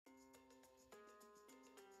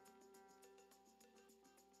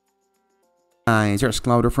Guys, here's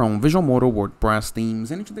Claudio from Visual Modo WordPress themes,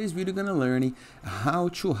 and in today's video you're gonna learn how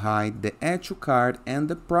to hide the add to cart and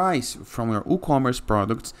the price from your WooCommerce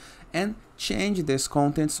products and change these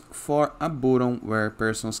contents for a button where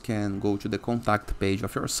persons can go to the contact page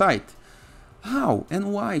of your site. How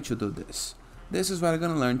and why to do this? This is what I'm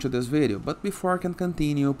gonna learn to this video, but before I can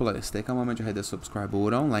continue, please take a moment to hit the subscribe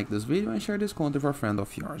button, like this video, and share this content with a friend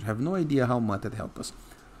of yours. I have no idea how much it helps us.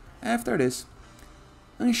 After this,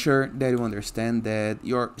 ensure that you understand that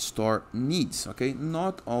your store needs, okay?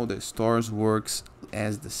 Not all the stores works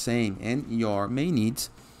as the same, and your main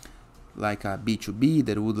needs, like a B2B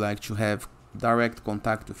that would like to have direct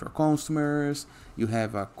contact with your customers, you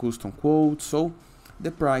have a custom quote, so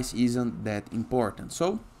the price isn't that important.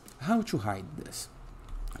 So how to hide this?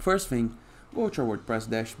 First thing, go to your WordPress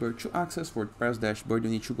dashboard. To access WordPress dashboard,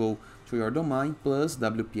 you need to go to your domain plus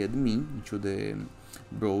WP admin into the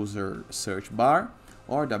browser search bar,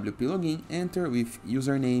 or WP login, enter with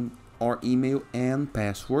username or email and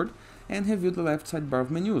password, and review the left sidebar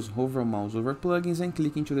of menus. Hover mouse over plugins and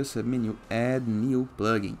click into the submenu add new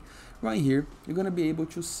plugin. Right here you're gonna be able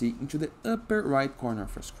to see into the upper right corner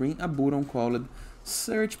of your screen a button called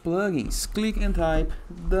search plugins. Click and type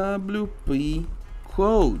WP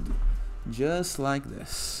code, just like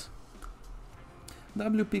this.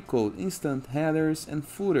 WP code, instant headers and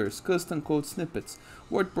footers, custom code snippets,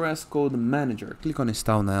 WordPress code manager. Click on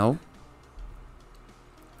install now.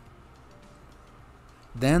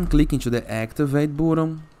 Then click into the activate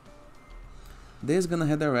button. This is gonna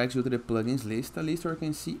redirect you to the plugins list, a list where you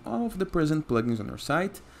can see all of the present plugins on your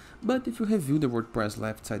site. But if you review the WordPress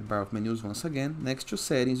left sidebar of menus once again, next to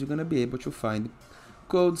settings, you're gonna be able to find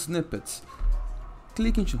code snippets.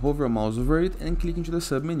 Click into hover mouse over it and click into the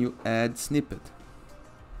submenu add snippet.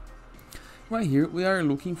 Right here we are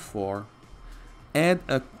looking for add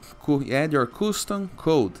your custom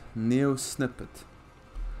code, new snippet.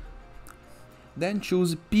 Then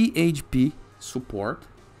choose PHP support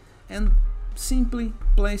and simply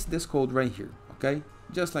place this code right here, okay?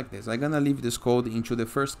 Just like this. I'm gonna leave this code into the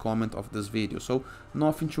first comment of this video, so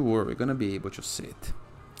nothing to worry, we're gonna be able to see it.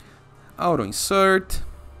 Auto insert,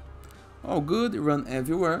 all good, run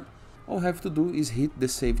everywhere. All you have to do is hit the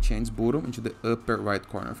save change button into the upper right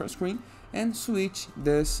corner of your screen and switch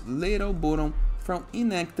this little button from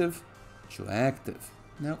inactive to active.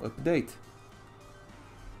 Now update.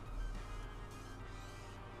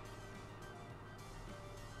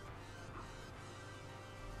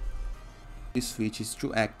 This switches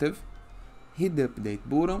to active, hit the update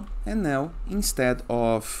button, and now instead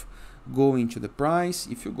of going to the price,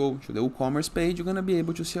 if you go to the WooCommerce page, you're gonna be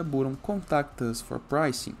able to see a button contact us for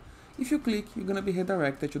pricing. If you click, you're gonna be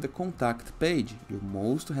redirected to the contact page. You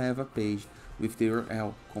must have a page with the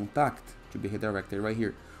URL contact to be redirected right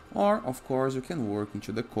here. Or of course you can work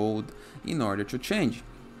into the code in order to change.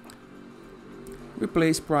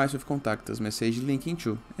 Replace price with contact us message linking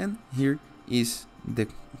to, and here is the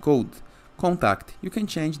code contact. You can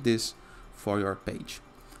change this for your page.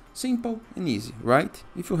 Simple and easy, right?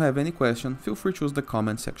 If you have any question, feel free to use the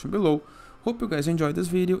comment section below. Hope you guys enjoyed this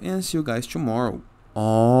video and see you guys tomorrow.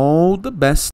 All the best!